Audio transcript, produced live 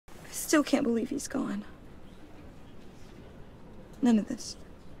still can't believe he's gone. None of this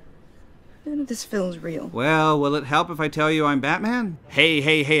feels real. Well, will it help if I tell you I'm Batman? Hey,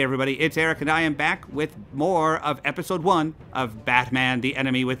 everybody, it's Erik, and I am back with more of episode 1 of Batman, the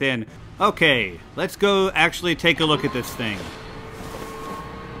Enemy Within. Okay, let's go actually take a look at this thing.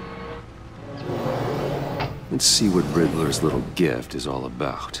 Let's see what Riddler's little gift is all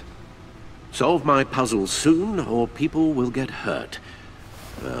about. Solve my puzzle soon, or people will get hurt.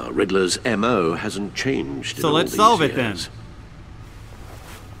 Riddler's MO hasn't changed. So let's solve it then.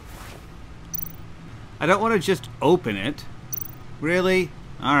 I don't want to just open it. Really?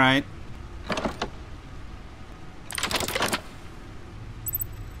 Alright.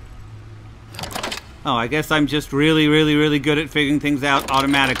 Oh, I guess I'm just really good at figuring things out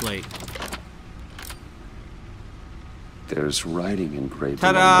automatically. There's writing engraved.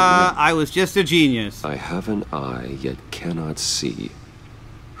 Ta-da! I was just a genius. I have an eye, yet cannot see.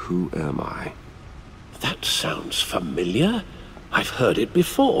 Who am I? That sounds familiar. I've heard it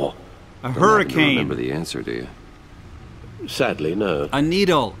before. A hurricane. You don't remember the answer, do you? Sadly, no. A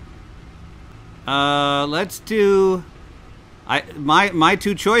needle. Let's do... My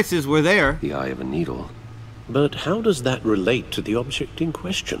two choices were there. The eye of a needle. But how does that relate to the object in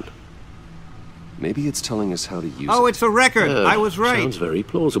question? Maybe it's telling us how to use it. Oh, it's a record. I was right. Sounds very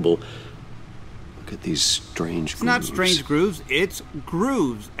plausible. Look at these strange grooves. It's not strange grooves. It's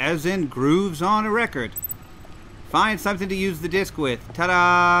grooves, as in grooves on a record. Find something to use the disc with.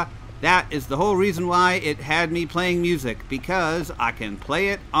 Ta-da! That is the whole reason why it had me playing music, because I can play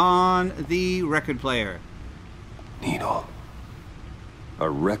it on the record player. Needle. A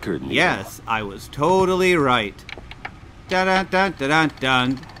record needle. Yes, I was totally right.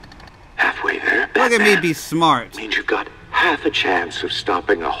 Dun-dun-dun-dun-dun. Halfway there, Look at me be smart. means you've got half a chance of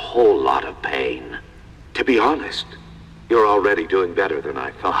stopping a whole lot of pain. To be honest, you're already doing better than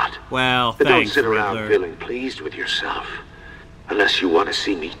I thought. Well, But don't thanks, sit around Riddler. feeling pleased with yourself. Unless you want to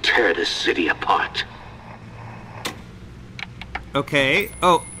see me tear this city apart. Okay.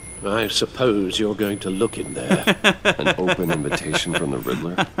 Oh, I suppose you're going to look in there. An open invitation from the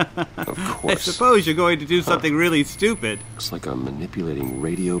Riddler? Of I course. suppose you're going to do something really stupid. Looks like I'm manipulating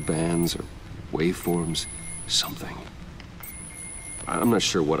radio bands or waveforms. Something. I'm not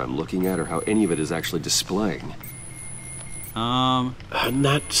sure what I'm looking at or how any of it is actually displaying. And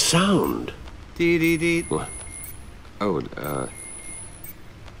that sound. Dee-dee-dee. What? Oh,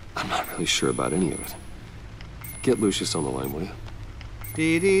 I'm not really sure about any of it. Get Lucius on the line, will you?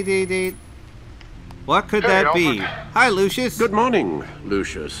 Dee-dee-dee-dee. What could that be? Hi, Lucius. Good morning,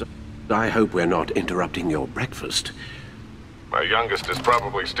 Lucius. I hope we're not interrupting your breakfast. My youngest is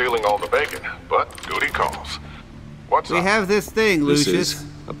probably stealing all the bacon, but duty calls. What's We up? have this thing, This Lucius. is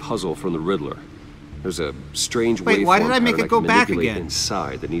a puzzle from the Riddler. There's a strange Wait, why did waveform I make pattern it go can back manipulate again?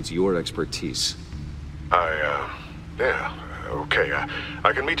 inside that needs your expertise. Yeah, okay.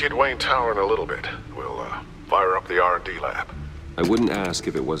 I can meet you at Wayne Tower in a little bit. We'll, fire up the R&D lab. I wouldn't ask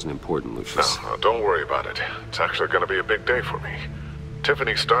if it wasn't important, Lucius. No, don't worry about it. It's actually going to be a big day for me.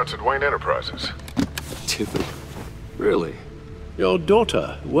 Tiffany starts at Wayne Enterprises. Tiffany? Really? Your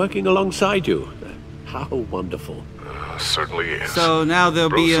daughter working alongside you. How wonderful. Certainly is. So now there'll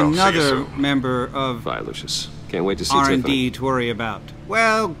be Bruce, I'll see you another soon. member of Bye, Lucius. Can't wait to see R&D Tiffany. to worry about.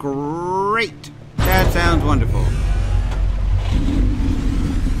 Well, great. That sounds wonderful.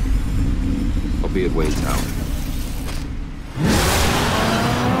 I'll be at Wayne Tower.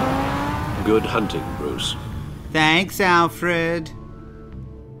 Good hunting, Bruce. Thanks, Alfred.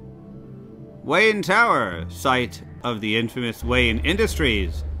 Wayne Tower, site of the infamous Wayne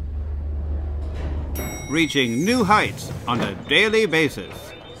Industries. Reaching new heights on a daily basis.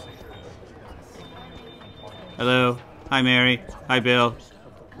 Hello. Hi, Mary. Hi, Bill.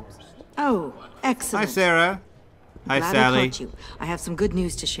 Oh, excellent. Hi, Sarah. Hi, Glad Sally. I caught you. I have some good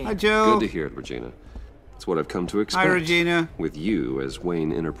news to share. Hi, Joe. Good to hear it, Regina. It's what I've come to expect. Hi, Regina. With you as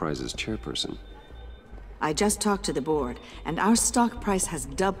Wayne Enterprises chairperson. I just talked to the board, and our stock price has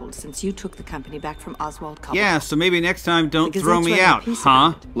doubled since you took the company back from Oswald Cobblepot. Yeah, so maybe next time don't Because throw that's me right, a out, piece huh?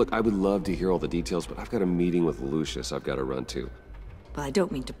 about it. Look, I would love to hear all the details, but I've got a meeting with Lucius I've got to run to. Well, I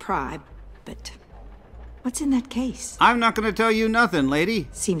don't mean to pry, but what's in that case? I'm not gonna tell you nothing, lady.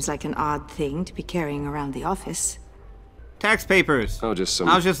 Seems like an odd thing to be carrying around the office. Tax papers. Oh, just some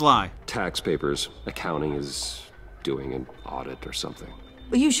I'll just lie. tax papers. Accounting is doing an audit or something.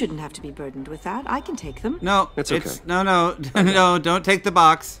 Well, you shouldn't have to be burdened with that. I can take them. No, It's it's okay. no, no, don't take the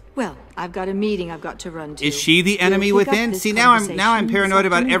box. Well, I've got a meeting I've got to run to. Is she the We'll enemy pick up within? this See, now I'm conversation this paranoid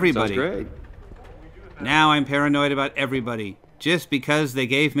about afternoon. everybody. Sounds great. Now I'm paranoid about everybody just because they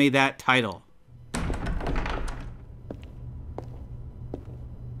gave me that title.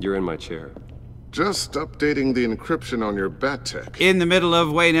 You're in my chair. Just updating the encryption on your bat tech. In the middle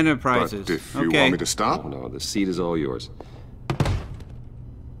of Wayne Enterprises. But if you want me to stop? Oh, no, the seat is all yours.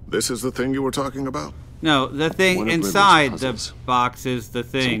 This is the thing you were talking about? No, the thing One of inside Riddler's the puzzles. box is the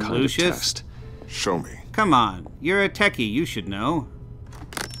thing, Some kind of Lucius. test. Show me. Come on, you're a techie, you should know.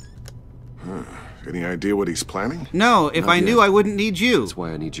 Any idea what he's planning? No, if Not I knew yet. I wouldn't need you. That's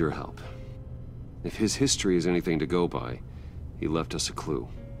why I need your help. If his history is anything to go by, he left us a clue.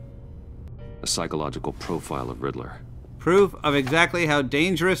 A psychological profile of Riddler. Proof of exactly how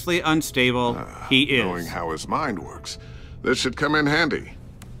dangerously unstable he is. Knowing how his mind works. This should come in handy.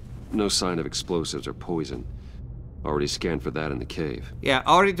 No sign of explosives or poison. Already scanned for that in the cave. Yeah,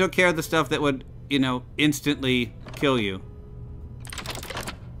 already took care of the stuff that would, you know, instantly kill you.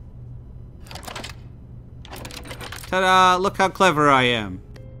 Ta-da! Look how clever I am.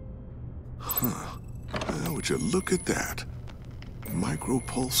 Would you look at that?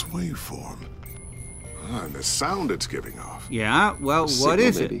 Micropulse waveform. And the sound it's giving off. Yeah, well, A what signal,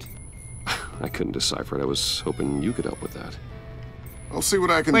 is maybe. it? I couldn't decipher it. I was hoping you could help with that. I'll see what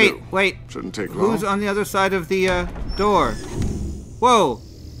I can Wait, do. wait. Shouldn't take long. Who's on the other side of the door? Whoa!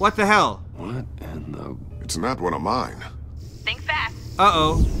 What the hell? What in the... It's not one of mine. Think fast.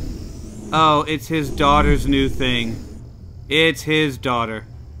 Uh-oh. Oh, it's his daughter's new thing. It's his daughter.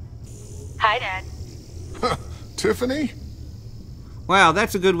 Hi, Dad. Tiffany? Wow,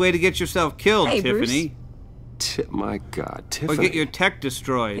 that's a good way to get yourself killed, Hey, Tiffany. My God, Or Tiffany. get your tech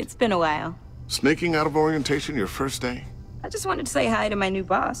destroyed. It's been a while. Sneaking out of orientation your first day? I just wanted to say hi to my new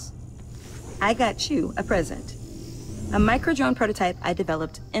boss. I got you a present. A micro-drone prototype I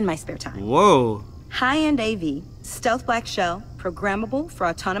developed in my spare time. Whoa. High-end AV, stealth black shell, programmable for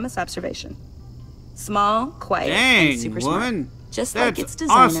autonomous observation. Small, quiet, Dang, and super woman. smart. Just That's like its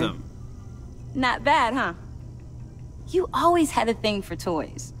designer. awesome. Not bad, huh? You always had a thing for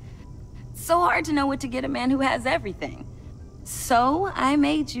toys. So hard to know what to get a man who has everything. So I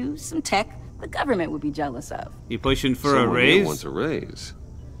made you some tech the government would be jealous of. You pushing for Someone a here raise? wants a raise.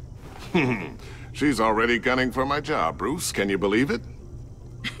 She's already gunning for my job, Bruce. Can you believe it?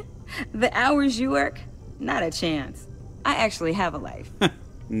 The hours you work? Not a chance. I actually have a life.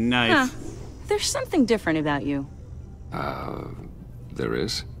 Nice. Huh. There's something different about you. There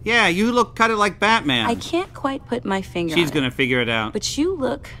is? Yeah, you look kind of like Batman. I can't quite put my finger She's on gonna it, figure it out. but you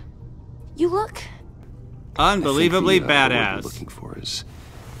look Unbelievably I think the word we're badass. looking for is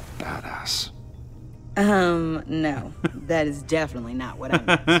badass. no. That is definitely not what I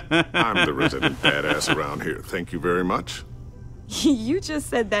meant. I'm the resident badass around here. Thank you very much. You just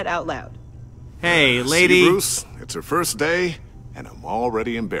said that out loud. Hey, See, lady. Bruce, it's her first day, and I'm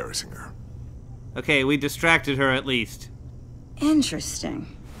already embarrassing her. Okay, we distracted her at least.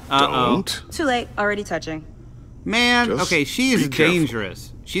 Interesting. Uh-oh. Don't. Too late, already touching. Man, Just okay, she is be careful.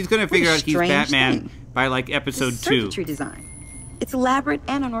 dangerous. She's gonna figure a out he's strange Batman thing. by like episode This 2. circuitry design. It's elaborate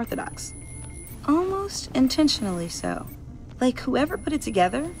and unorthodox. Almost intentionally so. Like whoever put it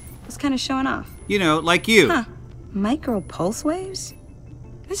together was kind of showing off. You know, like you. Huh. Micro pulse waves?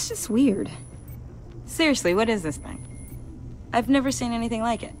 It's just weird. Seriously, what is this thing? I've never seen anything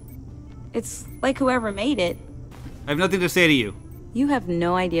like it. It's like whoever made it. I have nothing to say to you. You have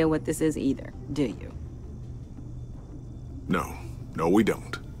no idea what this is either, do you? No. No, we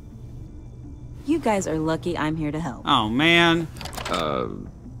don't. You guys are lucky I'm here to help. Oh, man.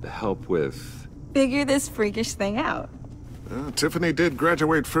 Help with... Figure this freakish thing out. Tiffany did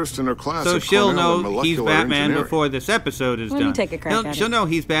graduate first in her class So at she'll Cornell in know he's molecular Batman engineering. before this episode is Let me done. take a crack at She'll it. know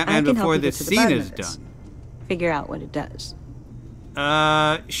he's I Batman can help before you this get to the scene bottom is of this. done. Figure out what it does.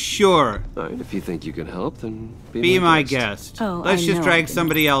 Sure. All right, if you think you can help, then Be my guest. Oh, Let's I just know drag I can.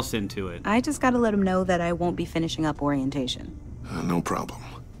 somebody else into it. I just gotta let him know that I won't be finishing up orientation. No problem.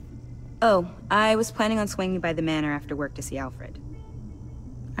 Oh, I was planning on swinging by the manor after work to see Alfred.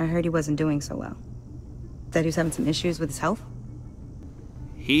 I heard he wasn't doing so well. That he was having some issues with his health?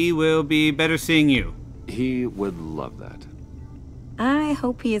 He will be better seeing you. He would love that. I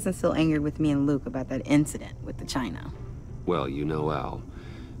hope he isn't still angered with me and Luke about that incident with the china. Well, you know Al.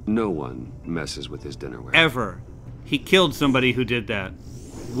 No one messes with his dinnerware. Ever. He killed somebody who did that.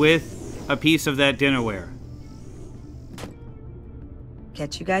 With a piece of that dinnerware.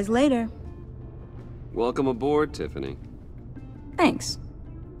 Catch you guys later. Welcome aboard, Tiffany. Thanks,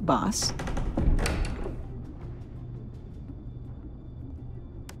 boss.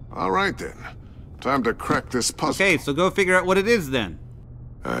 All right, then. Time to crack this puzzle. Okay, so go figure out what it is then.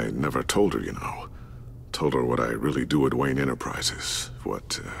 I never told her, you know. Told her what I really do at Wayne Enterprises.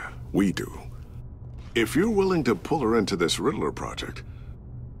 What, we do. If you're willing to pull her into this Riddler project,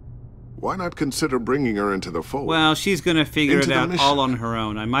 Why not consider bringing her into the fold? Well, she's gonna figure Into it the out mission. all on her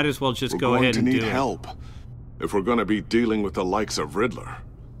own. I might as well just go ahead and We're do going to need it. help. If we're going to be dealing with the likes of Riddler.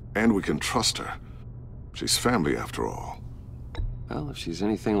 And we can trust her. She's family after all. Well, if she's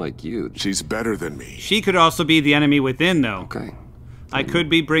anything like you... She's better than me. She could also be the enemy within, though. Okay. I could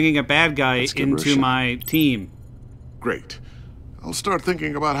be bringing a bad guy Let's give her a into shot. my team. Great. I'll start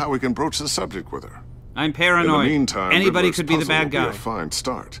thinking about how we can broach the subject with her. I'm paranoid. In the meantime, Anybody Riddler's could be the puzzle bad will guy. Be a fine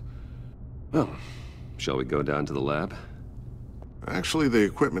start. Well, shall we go down to the lab? Actually, the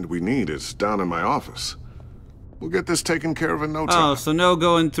equipment we need is down in my office. We'll get this taken care of in no time. Oh, so no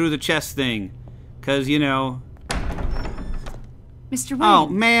going through the chest thing. 'Cause, you know... Mr. Wayne. Oh,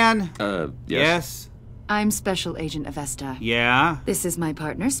 man. Yes? I'm Special Agent Avesta. Yeah? This is my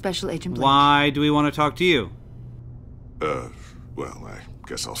partner, Special Agent Blake. Why do we want to talk to you? Well, I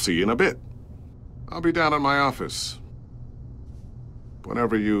guess I'll see you in a bit. I'll be down in my office.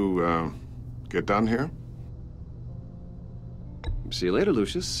 Whenever you, get done here. See you later,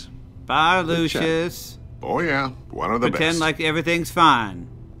 Lucius. Bye, Good chat. Lucius. Oh yeah, one of the Pretend best. like everything's fine.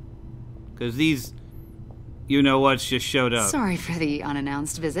 'Cause these... You know what's just showed up. Sorry for the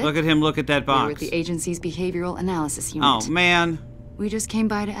unannounced visit. Look at him look at that We're box. with the agency's behavioral analysis unit. Oh, man. We just came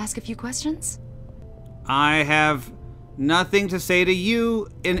by to ask a few questions. I have nothing to say to you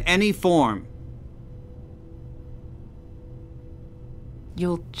in any form.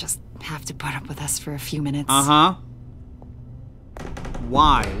 You'll just have to put up with us for a few minutes. Uh-huh.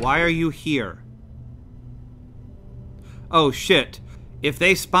 Why? Why are you here? Oh, shit. If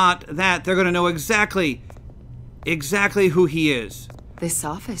they spot that, they're gonna know exactly who he is. This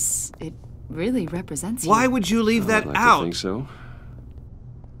office, it really represents Why you. would you leave that I'd like out? to think so.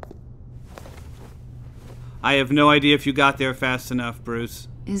 I have no idea if you got there fast enough, Bruce.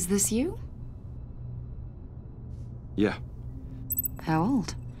 Is this you? Yeah. How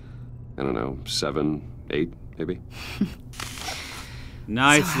old? I don't know, 7, 8, maybe?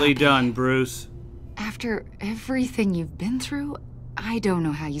 Nicely happy. done, Bruce. After everything you've been through, I don't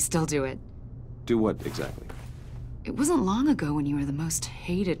know how you still do it. Do what exactly? It wasn't long ago when you were the most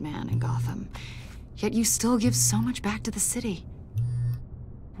hated man in Gotham. Yet you still give so much back to the city.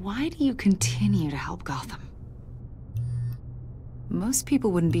 Why do you continue to help Gotham? Most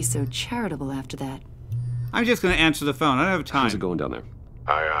people wouldn't be so charitable after that. I'm just gonna answer the phone. I don't have time. How's it going down there?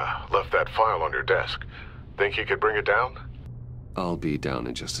 I, left that file on your desk. Think you could bring it down? I'll be down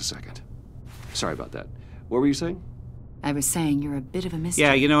in just a second. Sorry about that. What were you saying? I was saying you're a bit of a mystery.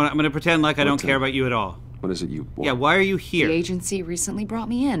 Yeah, you know what? I'm gonna pretend like I don't What, care about you at all. What is it you want? Yeah, why are you here? The agency recently brought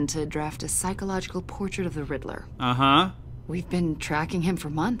me in to draft a psychological portrait of the Riddler. Uh-huh. We've been tracking him for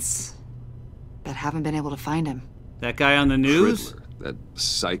months, but haven't been able to find him. That guy on the news? Riddler. That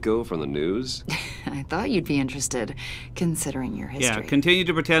psycho from the news? I thought you'd be interested, considering your history. Yeah, continue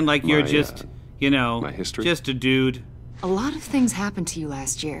to pretend like you're My, just, you know, my history? just a dude. A lot of things happened to you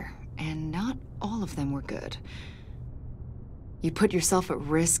last year, and not all of them were good. You put yourself at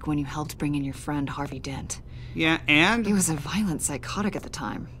risk when you helped bring in your friend Harvey Dent. Yeah, and? He was a violent psychotic at the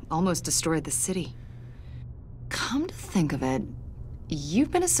time, almost destroyed the city. Come to think of it, you've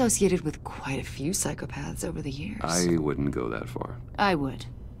been associated with quite a few psychopaths over the years. I wouldn't go that far. I would.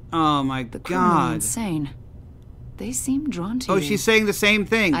 Oh my The criminally god. insane. They seem drawn to you. Oh, she's saying the same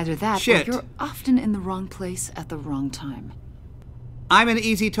thing. Either that, Shit. or you're often in the wrong place at the wrong time. I'm an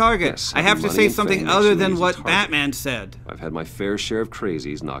easy target. Yes, I have to money say and something fame makes other you than an easy what target. Batman said. I've had my fair share of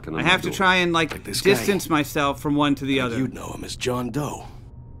crazies knocking on I my have to door. try and, like this guy. distance myself from one to the other. You'd know him as John Doe.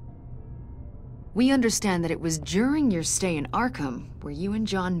 We understand that it was during your stay in Arkham where you and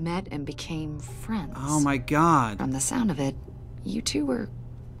John met and became friends. Oh my god. From the sound of it, you two were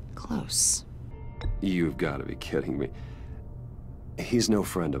close. You've got to be kidding me. He's no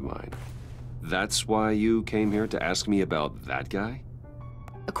friend of mine. That's why you came here to ask me about that guy?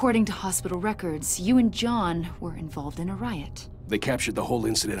 According to hospital records, you and John were involved in a riot. They captured the whole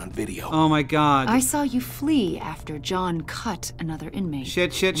incident on video. Oh my god. I saw you flee after John cut another inmate.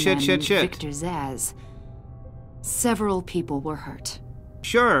 Shit. Victor Zsasz. Several people were hurt.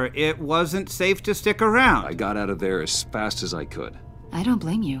 Sure, it wasn't safe to stick around. I got out of there as fast as I could. I don't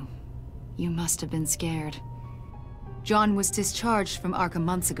blame you. You must have been scared. John was discharged from Arkham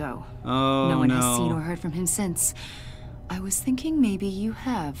months ago. Oh No one no. has seen or heard from him since. I was thinking maybe you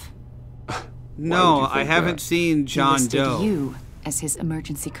have. No, Why would you I think haven't that? seen He John listed Doe. you as his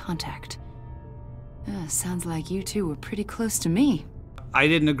emergency contact. Sounds like you two were pretty close to me. I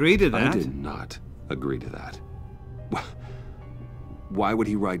didn't agree to that. I did not agree to that. Why would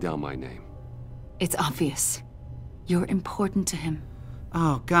he write down my name? It's obvious. You're important to him.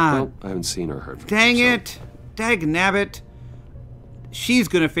 Oh god. Well, I haven't seen or heard from Dang him. it! Dag nabbit! she's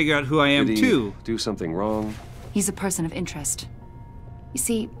gonna figure out who I am Did he too. do something wrong? He's a person of interest. You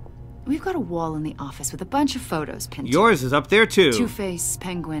see, we've got a wall in the office with a bunch of photos pinned to it. Yours is up there too. Two-Face,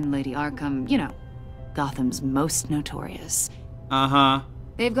 Penguin, Lady Arkham, you know, Gotham's most notorious. Uh-huh.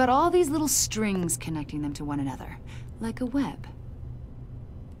 They've got all these little strings connecting them to one another, like a web.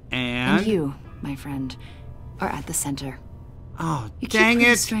 And you, my friend, are at the center. Oh, You dang keep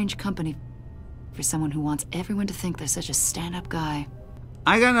pretty it. strange company for someone who wants everyone to think they're such a stand-up guy.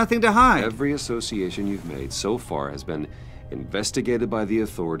 I got nothing to hide. Every association you've made so far has been investigated by the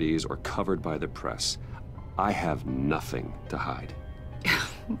authorities or covered by the press. I have nothing to hide.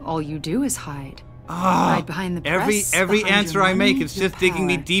 All you do is hide. Oh, Hide behind the press, every behind answer your I make money, is your just digging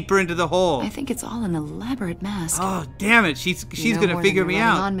me power. deeper into the hole. I think it's all an elaborate mask. Oh, damn it. She's You know gonna more figure than me you're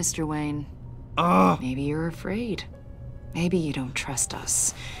letting out. on, Mr. Wayne. Oh, Maybe you're afraid. Maybe you don't trust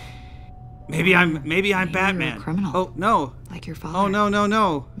us. maybe I'm Maybe you're a Batman. criminal. Oh, no. Like your father. Oh,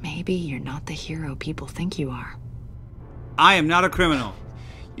 no. Maybe you're not the hero people think you are. I am not a criminal.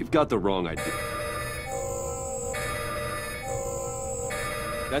 You've got the wrong idea.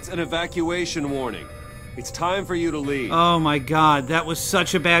 That's an evacuation warning. It's time for you to leave. Oh my god, that was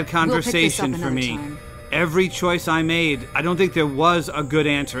such a bad conversation for another me. time. Every choice I made, I don't think there was a good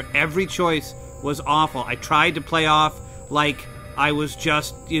answer. Every choice was awful. I tried to play off like I was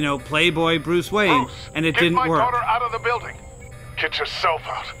just, you know, Playboy Bruce Wayne, Bruce, and it get didn't my work. daughter out of the building. Get yourself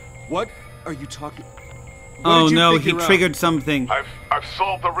out. What are you talking? What Oh did you no, he figure out? triggered something. I've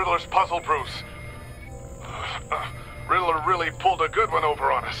solved the Riddler's puzzle, Bruce. Riddler really pulled a good one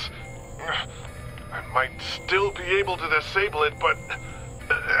over on us. I might still be able to disable it, but...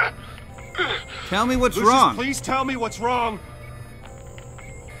 Tell me what's Lucius, wrong. please tell me what's wrong.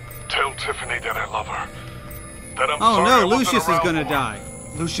 Tell Tiffany that I love her. That I'm Oh sorry I no, wasn't Lucius is around gonna more. die.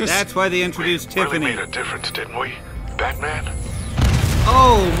 Lucius. That's why they introduced We Tiffany. really made a difference, didn't we, Batman?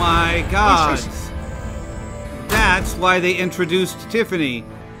 Oh my god. Lucius. That's why they introduced Tiffany.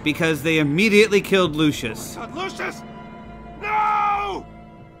 Because they immediately killed Lucius. Lucius! No!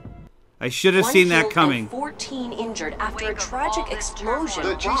 I should have seen that coming. 14 injured after a tragic explosion.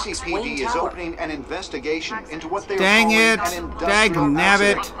 The rocks GCPD Wayne is Tower. opening an investigation into what they are Dang calling it. an industrial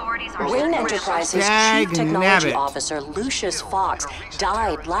Dag-nabbit. accident. Wayne Enterprises Dag chief technology nabbit. officer Lucius Fox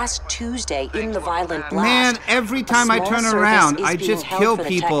died last Tuesday in the violent blast. Man, every time I A small turn service around, is I being just held kill for the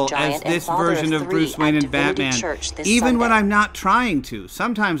tech people as giant and this father version of three Bruce Wayne at and Divinity Batman. Church this Even when Sunday. I'm not trying to.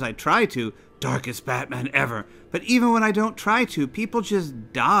 Sometimes I try to. Darkest Batman ever. But even when I don't try to, people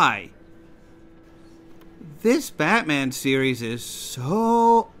just die. This Batman series is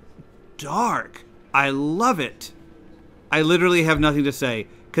so dark. I love it. I literally have nothing to say,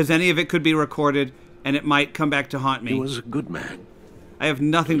 because any of it could be recorded, and it might come back to haunt me. He was a good man. I have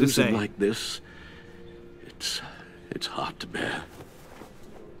nothing to Lose him say. like this, it's hard to bear.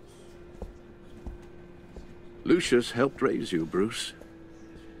 Lucius helped raise you, Bruce.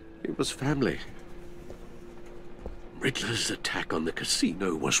 It was family. Riddler's attack on the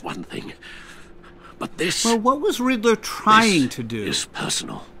casino was one thing, but this... Well, what was Riddler trying to do? is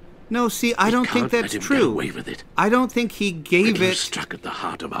personal. No, see, I don't think can't let that's him get true. away with it. I don't think he gave Riddler it... struck at the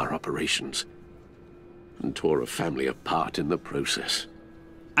heart of our operations and tore a family apart in the process.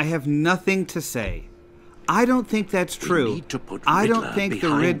 I have nothing to say. I don't think that's true. need to put I don't Riddler think the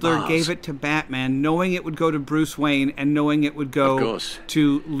behind Riddler bars. gave it to Batman knowing it would go to Bruce Wayne and knowing it would Of go course.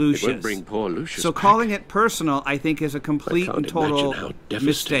 to It Lucius. won't bring poor Lucius So back. calling it personal, I think, is a I complete can't and total imagine how devastated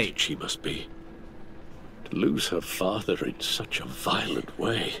mistake. she must be. To lose her father in such a violent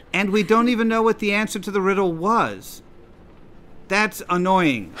way. And we don't even know what the answer to the riddle was. That's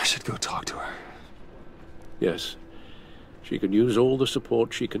annoying. I should go talk to her. Yes. She can use all the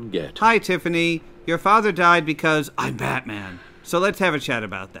support she can get. Hi, Tiffany. Your father died because I'm Batman. So let's have a chat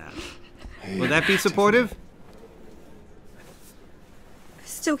about that. Will that be supportive? I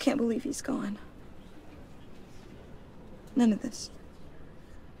still can't believe he's gone. None of this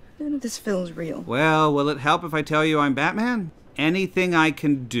feels real. Well, will it help if I tell you I'm Batman? Anything I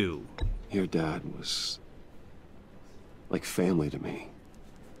can do. Your dad was like family to me.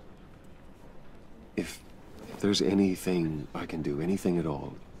 If there's anything I can do, anything at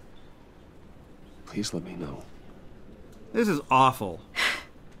all, please let me know. This is awful.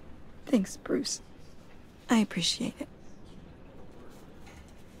 Thanks, Bruce. I appreciate it.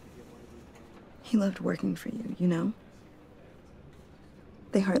 He loved working for you, you know?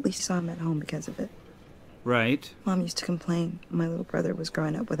 They hardly saw him at home because of it. Right. Mom used to complain my little brother was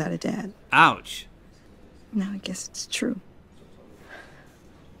growing up without a dad. Ouch. Now I guess it's true.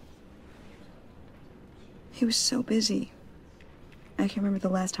 He was so busy. I can't remember the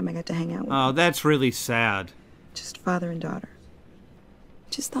last time I got to hang out with him. Oh, that's really sad. Just father and daughter.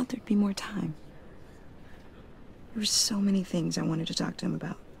 Just thought there'd be more time. There were so many things I wanted to talk to him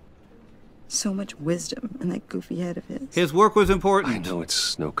about. So much wisdom in that goofy head of his. His work was important. I know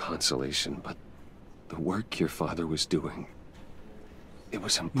it's no consolation, but the work your father was doing, it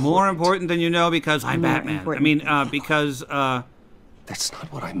was important. More important than you know because I'm More Batman. I important mean, than because, That's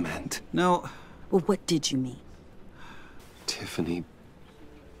not what I meant. No. Well, what did you mean? Tiffany.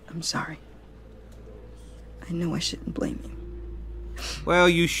 I'm sorry. I know I shouldn't blame you. Well,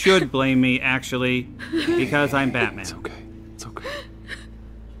 you should blame me, actually, because I'm Batman. It's okay. It's okay.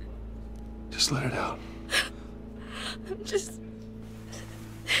 Just let it out. I'm just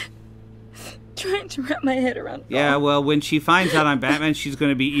trying to wrap my head around it. Yeah, well, when she finds out I'm Batman, she's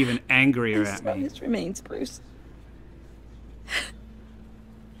going to be even angrier at me. This remains, Bruce.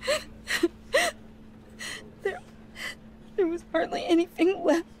 There was hardly anything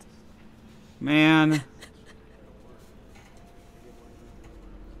left. Man.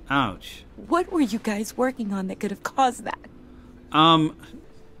 Ouch. What were you guys working on that could have caused that?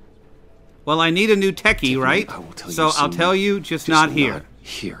 Well, I need a new techie, Tiffany, right? I will tell you So I'll soon. tell you, just not here. Not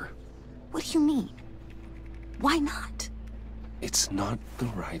here. What do you mean? Why not? It's not the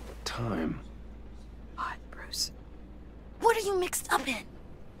right time. What, Bruce? What are you mixed up in?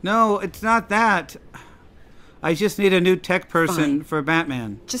 No, it's not that. I just need a new tech person Fine. for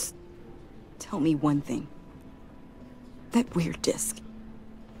Batman. Just tell me one thing. That weird disc.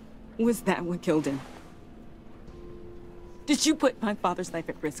 Was that what killed him? Did you put my father's life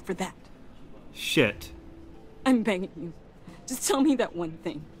at risk for that? Shit. I'm begging you. Just tell me that one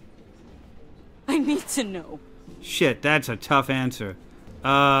thing. I need to know. Shit, that's a tough answer.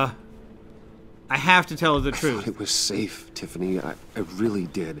 I have to tell her the I truth. thought it was safe, Tiffany. I really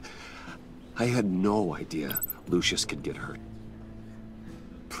did. I had no idea Lucius could get hurt.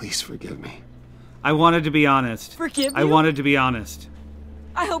 Please forgive me. I wanted to be honest. Forgive I you? wanted to be honest.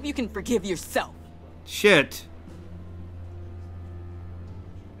 I hope you can forgive yourself. Shit.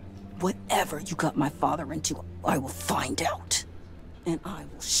 Whatever you got my father into, I will find out. And I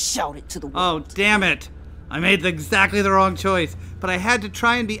will shout it to the world. Oh, damn it. I made exactly the wrong choice, but I had to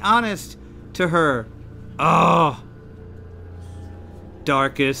try and be honest to her. Oh.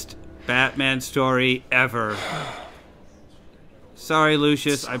 Darkest Batman story ever. Sorry,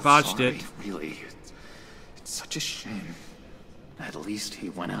 Lucius, I botched it. Really, it's such a shame. At least he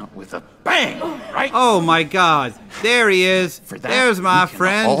went out with a bang, right? Oh my God, there he is. For that, There's my we can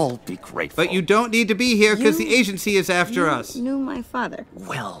friend. all be grateful. But you don't need to be here because the agency is after us. Knew my father.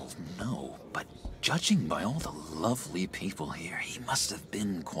 Well, no, but judging by all the lovely people here, he must have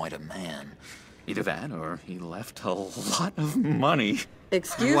been quite a man. Either that, or he left a lot of money.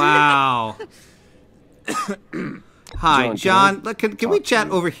 Excuse Wow. Hi, John, John. Look, can we chat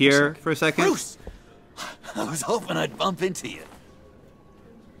over here for a second? Bruce! I was hoping I'd bump into you.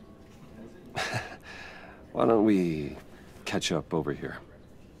 Why don't we catch up over here?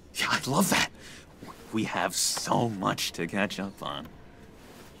 Yeah, I'd love that. We have so much to catch up on.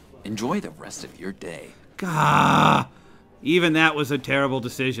 Enjoy the rest of your day. Gah. Even that was a terrible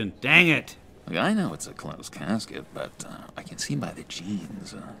decision. Dang it. Look, I know it's a closed casket, but I can see by the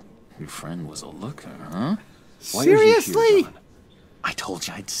jeans. Your friend was a looker, huh? Why are you here, Seriously? John? I told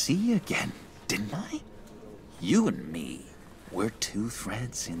you I'd see you again, didn't I? You and me, we're two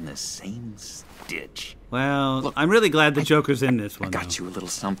threads in the same stitch. Well, Look, I'm really glad the Joker's in this I one. got though. you a little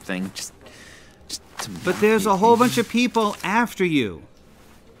something, just to But there's a whole bunch of people after you.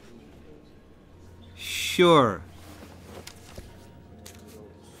 Sure.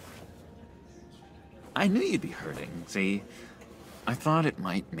 I knew you'd be hurting, see? I thought it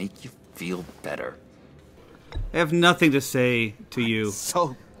might make you feel better. I have nothing to say to you.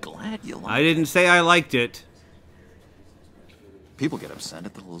 So glad you liked I didn't say I liked it. People get upset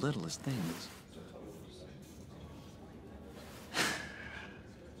at the littlest things.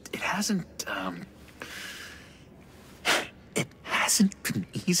 It hasn't been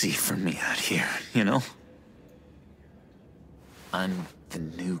easy for me out here, you know? I'm the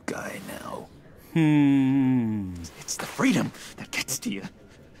new guy now. It's the freedom that gets to you.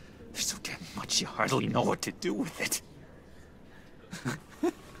 There's so damn much you hardly know what to do with it.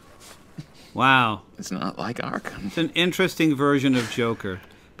 Wow. It's not like Arkham. It's an interesting version of Joker,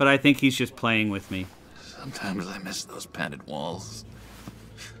 but I think he's just playing with me. Sometimes I miss those padded walls.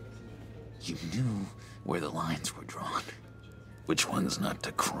 You knew where the lines were drawn. Which ones not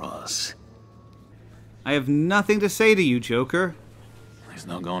to cross. I have nothing to say to you, Joker. There's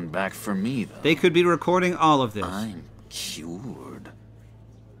no going back for me, though. They could be recording all of this. I'm cured.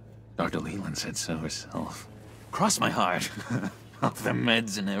 Dr. Leland said so herself. Cross my heart. Off the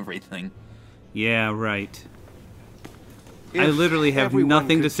meds and everything. Yeah, right. I literally have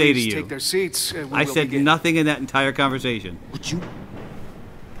nothing to say to you. Take their seats, I said nothing in that entire conversation. Would you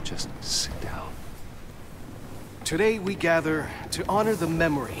just sit down? Today we gather to honor the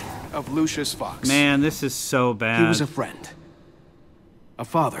memory of Lucius Fox. Man, this is so bad. He was a friend, a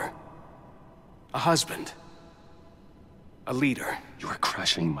father, a husband, a leader. You are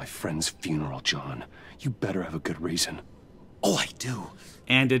crashing my friend's funeral, John. You better have a good reason. Oh, I do.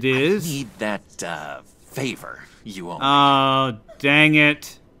 And it is? I need that, favor you owe me. Oh, dang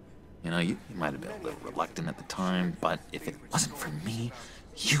it. You know, you might have been a little reluctant at the time, but if it wasn't for me,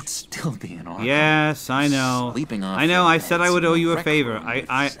 you'd still be in Arkham. Yes, I know. Sleeping off I know, I your said meds I would in owe the you a rec favor. room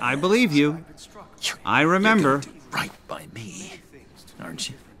I believe you. I remember. You're gonna do right by me, aren't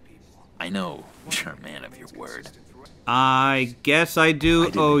you? I know you're a man of your word. I guess I do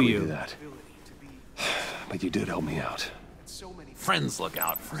owe agree you. to that. But you did help me out. Friends look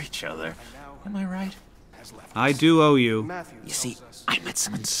out for each other. Am I right? I do owe you. You see, I met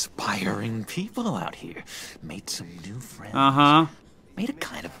some inspiring people out here. Made some new friends. Uh-huh. Made a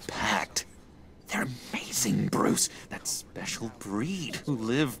kind of pact. They're amazing, Bruce. That special breed who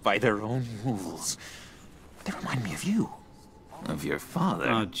live by their own rules. They remind me of you. Of your father.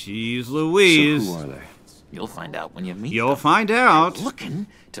 Oh, jeez Louise. So who are they? You'll find out when you meet You'll them. find out. Looking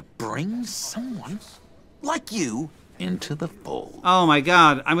to bring someone like you into the fold. Oh my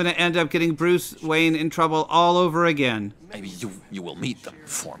god, I'm gonna end up getting Bruce Wayne in trouble all over again. Maybe you will meet them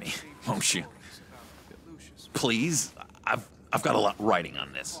for me, won't you? Please, I've got a lot riding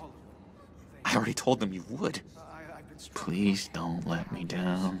on this. I already told them you would. Please don't let me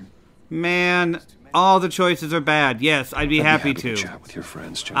down. Man, all the choices are bad. Yes, I'd be happy to. Chat with your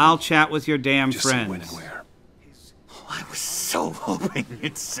friends, John. I'll chat with your damn Just say friends. when and where. Oh, I was so hoping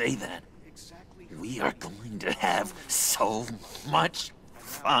you'd say that. We are going to have so much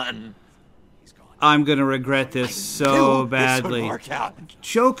fun. I'm gonna regret this so badly. This would work out.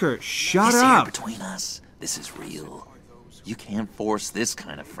 Joker, shut This here up. between us, this is real. You can't force this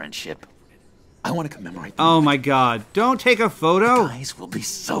kind of friendship. I want to commemorate the Oh moment. my god, don't take a photo. The guys will be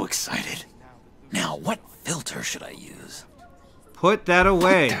so excited. Now, what filter should I use? Put that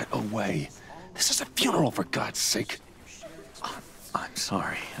away. Put that away. This is a funeral, for God's sake. I'm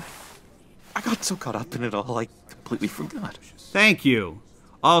sorry. I got so caught up in it all, I completely forgot. Thank you.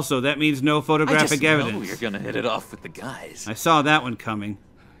 Also, that means no I photographic just know evidence. you're gonna hit it off with the guys. I saw that one coming.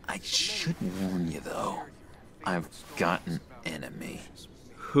 I should warn you, though. I've got an enemy.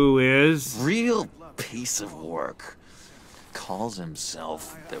 Who is? Real piece of work. Calls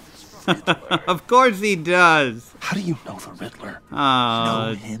himself the Riddler. Of course he does. How do you know the Riddler?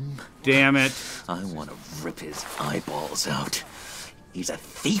 Oh, Know him? damn it. I want to rip his eyeballs out. He's a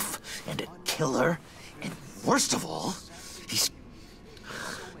thief and a killer, and worst of all, he's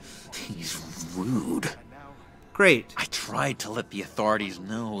rude. Great. I tried to let the authorities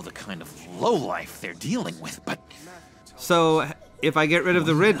know the kind of lowlife they're dealing with, but So, if I get rid of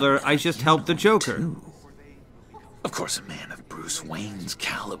the Riddler, I just help the Joker. of course a man of Bruce Wayne's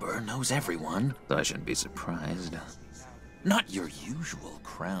caliber knows everyone, so I shouldn't be surprised. Not your usual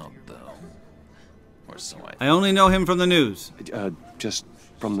crowd, though. Or so I I only know him from the news. Just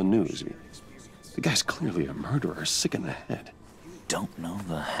from the news. The guy's clearly a murderer, sick in the head. don't know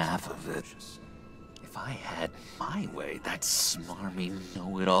the half of it. If I had my way, that smarmy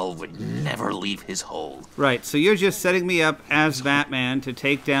know-it-all would never leave his hole. Right, so you're just setting me up as Batman to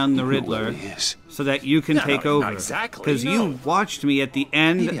take down the Riddler so that you can take over. Not exactly, Because no. you watched me at the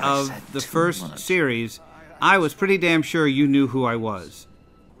end Maybe I of said the too first much. series. I was pretty damn sure you knew who I was.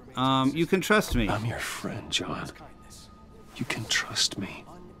 You can trust me. I'm your friend, John. You can trust me.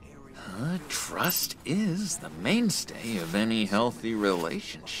 Trust is the mainstay of any healthy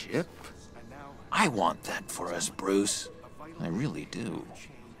relationship. I want that for us, Bruce. I really do.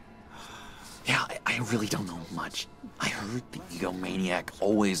 Yeah, I really don't know much. I heard the egomaniac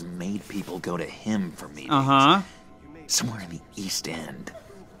always made people go to him for meetings. Uh-huh. Somewhere in the East End.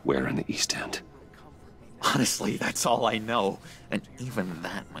 Where in the East End? Honestly, that's all I know. And even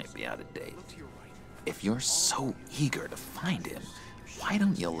that might be out of date. If you're so eager to find him, why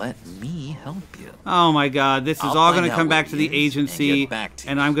don't you let me help you? Oh my god, this is I'll all find going to out come where back to he the is and agency, get back to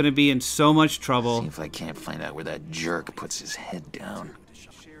and I'm going to be in so much trouble. See if I can't find out where that jerk puts his head down.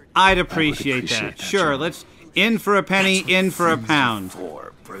 I'd appreciate that. Sure, let's in for a penny, in for a pound.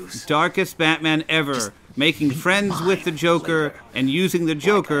 Bruce. Darkest Batman ever, making friends with the Joker and using the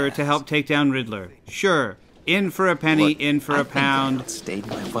Joker to help take down Riddler. Sure, in for a penny, in for a pound.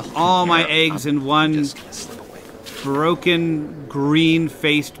 All my eggs in one broken,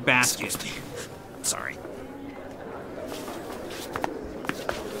 green-faced basket. Sorry.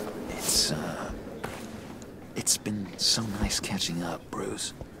 It's been It's so nice catching up,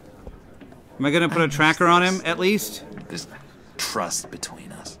 Bruce. Am I gonna put a tracker on him, at least? There's trust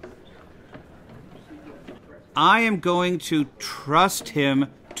between us. I am going to trust him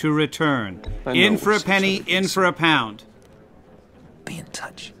to return. In for a penny, in for a pound. Be in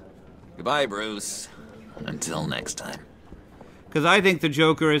touch. Goodbye, Bruce. Until next time. Because I think the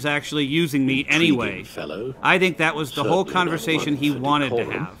Joker is actually using me anyway. Fellow. I think that was the whole conversation he wanted to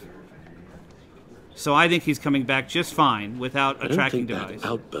have. So I think he's coming back just fine without a tracking device. That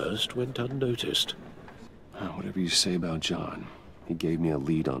outburst went unnoticed. Whatever you say about John, he gave me a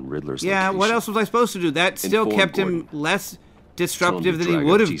lead on Riddler's Yeah, location. what else was I supposed to do? That still kept him less disruptive than he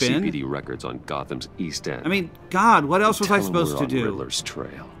would have been. GCPD records on Gotham's East End. I mean, God, what else was I supposed to do? Riddler's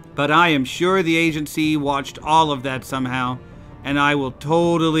trail. But I am sure the agency watched all of that somehow, and I will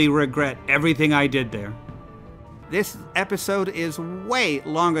totally regret everything I did there. This episode is way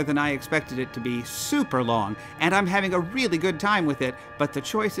longer than I expected it to be, super long, and I'm having a really good time with it, but the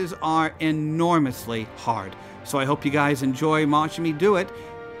choices are enormously hard. So I hope you guys enjoy watching me do it.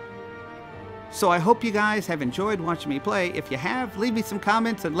 So I hope you guys have enjoyed watching me play. If you have, leave me some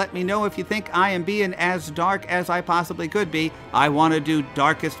comments and let me know if you think I am being as dark as I possibly could be. I want to do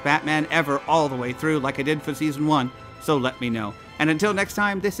darkest Batman ever all the way through like I did for Season 1, so let me know. And until next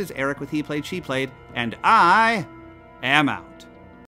time, this is Erik with HePlayedShePlayed, and I am out.